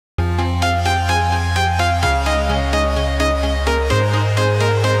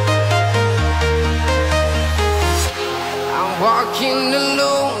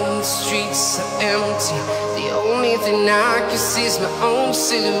I can see my own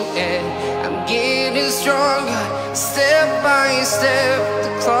silhouette. I'm getting stronger, step by step. The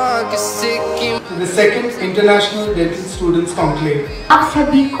clock is ticking. The second International Dental Students Conclave. आप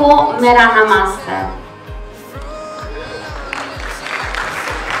सभी को मेरा नमस्कार.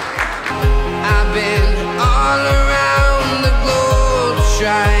 I've been all around the globe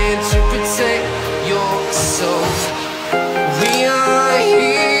trying to protect your soul. We are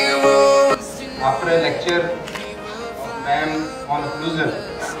heroes. After a lecture of ma'am on occlusion,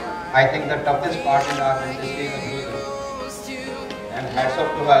 I think the toughest part in our dentistry is occlusion. And hats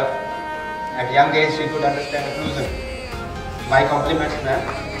off to her. At young age, she could understand occlusion. My compliments, ma'am.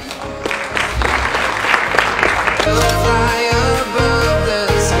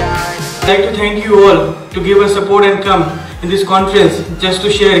 I'd like to thank you all to give us support and come in this conference just to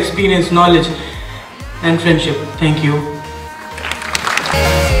share experience, knowledge and friendship. Thank you.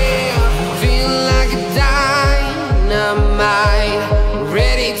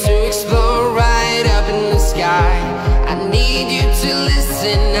 Ready to explore right up in the sky. I need you to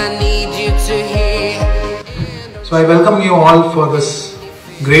listen, I need you to hear. So I welcome you all for this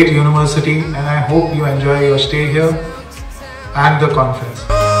great university, and I hope you enjoy your stay here and the conference.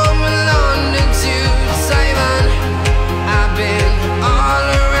 From London to Taiwan, I've been all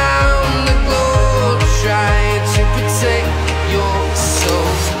around the globe trying to protect your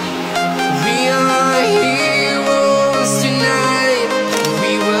soul. We are heroes tonight.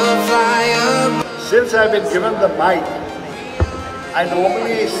 We will fly up. Since I've been given the mic, I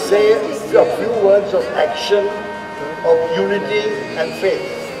normally say a few words of action, of unity and faith.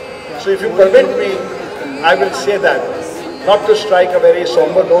 So if you permit me, I will say that. Not to strike a very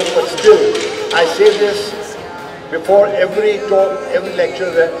somber note, but still, I say this before every talk, every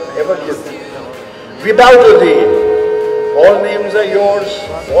lecture that I ever give. We bow to thee. All names are yours,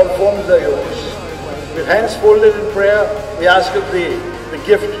 all forms are yours. With hands folded in prayer, we ask of thee the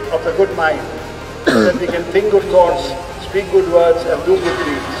gift of the good mind, that we can think good thoughts, speak good words, and do good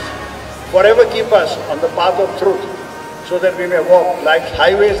deeds. Forever keep us on the path of truth, so that we may walk life's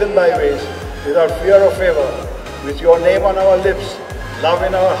highways and byways without fear or favor, with your name on our lips, love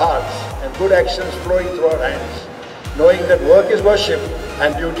in our hearts, and good actions flowing through our hands, knowing that work is worship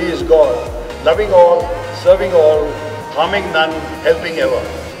and duty is God, loving all, serving all, harming none, helping ever.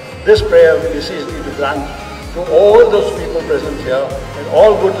 This prayer we beseech thee to grant to all those people present here, and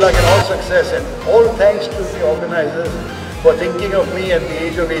all good luck and all success, and all thanks to the organizers for thinking of me at the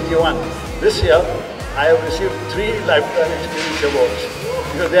age of 81. This year, I have received 3 Lifetime Experience Awards,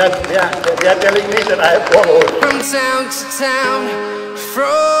 because they are telling me that I have gone old. From town to town,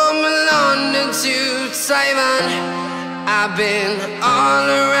 from London to Taiwan, I've been all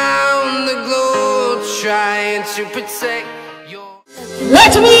around the globe trying to protect your...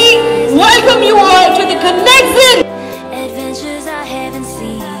 Let me welcome you all to the Connexon! Adventures I haven't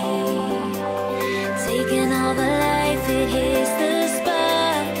seen, taking all the life, it hits the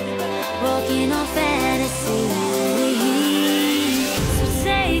spot, walking on fantasy. So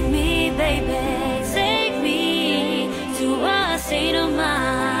take me, baby, take me to a state of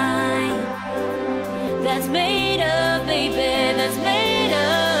mind that's made up, baby, that's made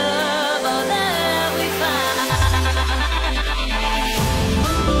up all that we find.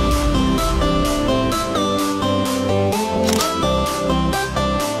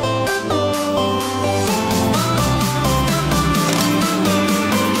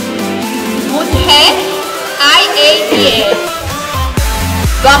 IATA.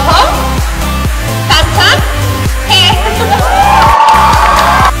 Gaho, Tata, Hey.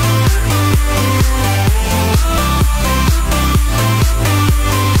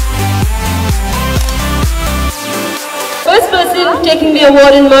 First person taking the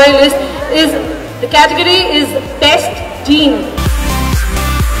award in my list is, the category is Best Dean.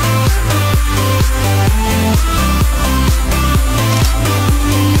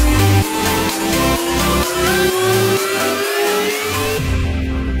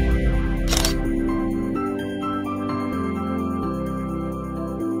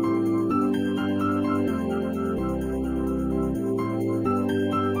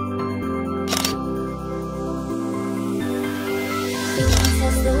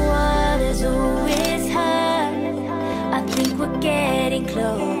 The water's always high. I think we're getting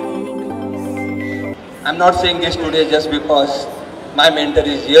close. I'm not saying this today just because my mentor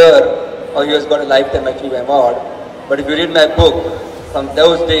is here or he has got a Lifetime Achievement Award. But if you read my book, from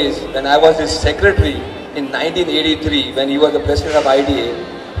those days when I was his secretary in 1983, when he was the president of IDA,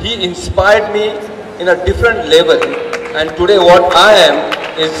 he inspired me in a different level. And today what I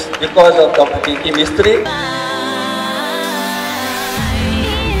am is because of Dr. K.K. Mistry.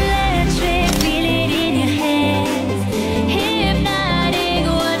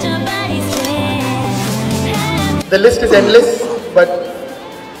 The list is endless, but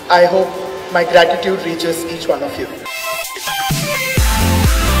I hope my gratitude reaches each one of you.